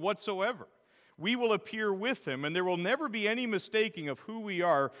mistake whatsoever. We will appear with him, and there will never be any mistaking of who we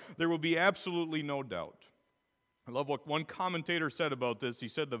are. There will be absolutely no doubt. I love what one commentator said about this. He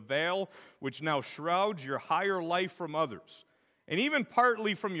said, "The veil which now shrouds your higher life from others, and even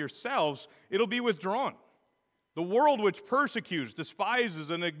partly from yourselves, it'll be withdrawn. The world which persecutes, despises,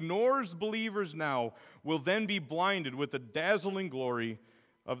 and ignores believers now will then be blinded with the dazzling glory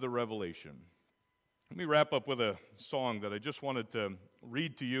of the revelation." Let me wrap up with a song that I just wanted to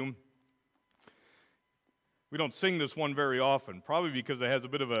read to you. We don't sing this one very often, probably because it has a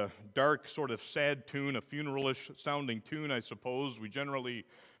bit of a dark, sort of sad tune, a funeralish sounding tune, I suppose. We generally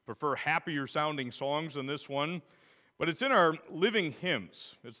prefer happier sounding songs than this one. But it's in our living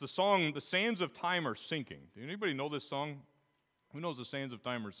hymns. It's the song, "The Sands of Time Are Sinking." Do anybody know this song? Who knows "The Sands of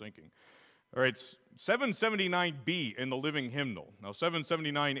Time Are Sinking"? All right, it's 779B in the living hymnal. Now,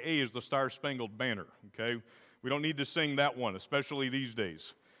 779A is the Star-Spangled Banner, okay? We don't need to sing that one, especially these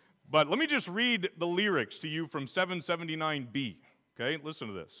days. But let me just read the lyrics to you from 779B, okay? Listen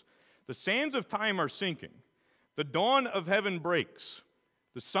to this. "The sands of time are sinking. The dawn of heaven breaks.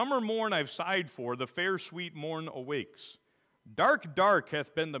 The summer morn I've sighed for, the fair sweet morn awakes. Dark, dark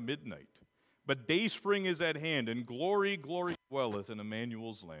hath been the midnight, but day spring is at hand, and glory, glory dwelleth in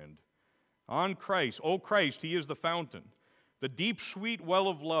Emmanuel's land. On Christ, O Christ, he is the fountain, the deep sweet well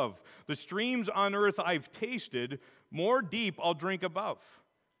of love. The streams on earth I've tasted, more deep I'll drink above.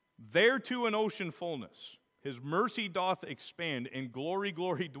 There to an ocean fullness, his mercy doth expand, and glory,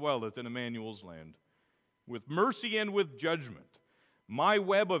 glory dwelleth in Emmanuel's land. With mercy and with judgment, my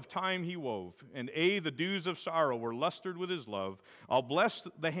web of time he wove, and the dews of sorrow were lustered with his love. I'll bless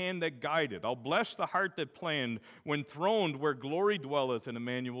the hand that guided, I'll bless the heart that planned, when throned where glory dwelleth in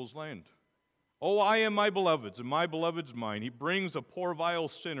Emmanuel's land. Oh, I am my beloved's, and my beloved's mine. He brings a poor vile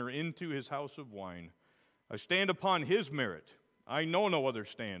sinner into his house of wine. I stand upon his merit. I know no other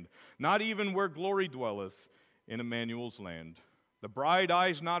stand, not even where glory dwelleth in Emmanuel's land. The bride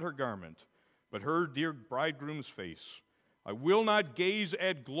eyes not her garment, but her dear bridegroom's face. I will not gaze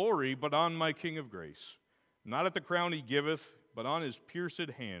at glory, but on my King of grace. Not at the crown he giveth, but on his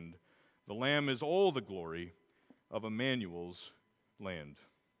pierced hand. The Lamb is all the glory of Emmanuel's land."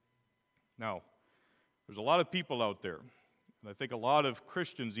 Now, there's a lot of people out there, and I think a lot of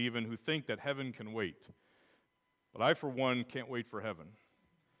Christians even, who think that heaven can wait. But I, for one, can't wait for heaven.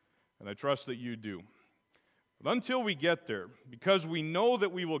 And I trust that you do. But until we get there, because we know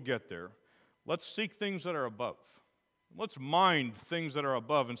that we will get there, let's seek things that are above. Let's mind things that are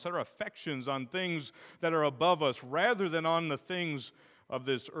above and set our affections on things that are above us rather than on the things of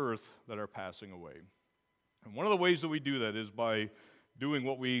this earth that are passing away. And one of the ways that we do that is by doing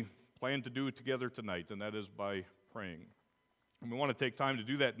what we plan to do together tonight, and that is by praying. And we want to take time to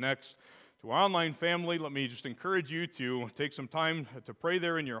do that next. To our online family, let me just encourage you to take some time to pray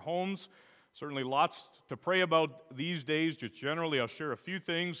there in your homes. Certainly lots to pray about these days. Just generally, I'll share a few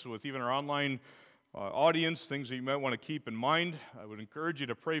things with even our online audience, things that you might want to keep in mind. I would encourage you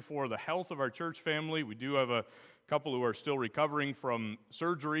to pray for the health of our church family. We do have a couple who are still recovering from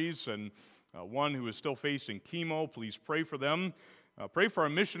surgeries, and one who is still facing chemo. Please pray for them. Pray for our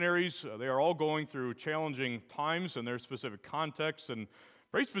missionaries. They are all going through challenging times in their specific contexts, and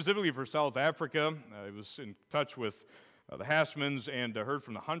pray specifically for South Africa. I was in touch with the Hassmans and heard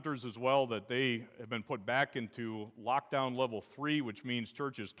from the Hunters as well that they have been put back into lockdown level 3, which means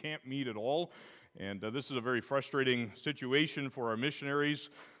churches can't meet at all. And this is a very frustrating situation for our missionaries,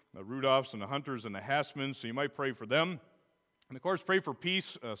 the Rudolphs and the Hunters and the Hassmans, so you might pray for them. And of course, pray for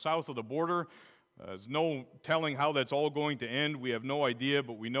peace south of the border. There's no telling how that's all going to end. We have no idea,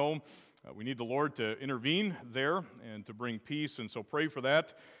 but we know we need the Lord to intervene there and to bring peace, and so pray for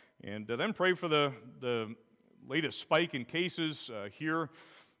that. And then pray for the latest spike in cases here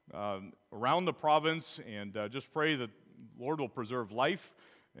around the province, and just pray that the Lord will preserve life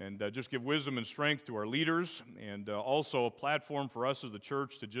and just give wisdom and strength to our leaders, and also a platform for us as the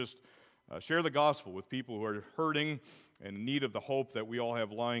church to just share the gospel with people who are hurting and in need of the hope that we all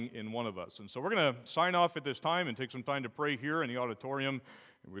have lying in one of us. And so we're going to sign off at this time and take some time to pray here in the auditorium,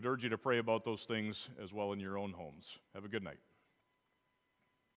 and we'd urge you to pray about those things as well in your own homes. Have a good night.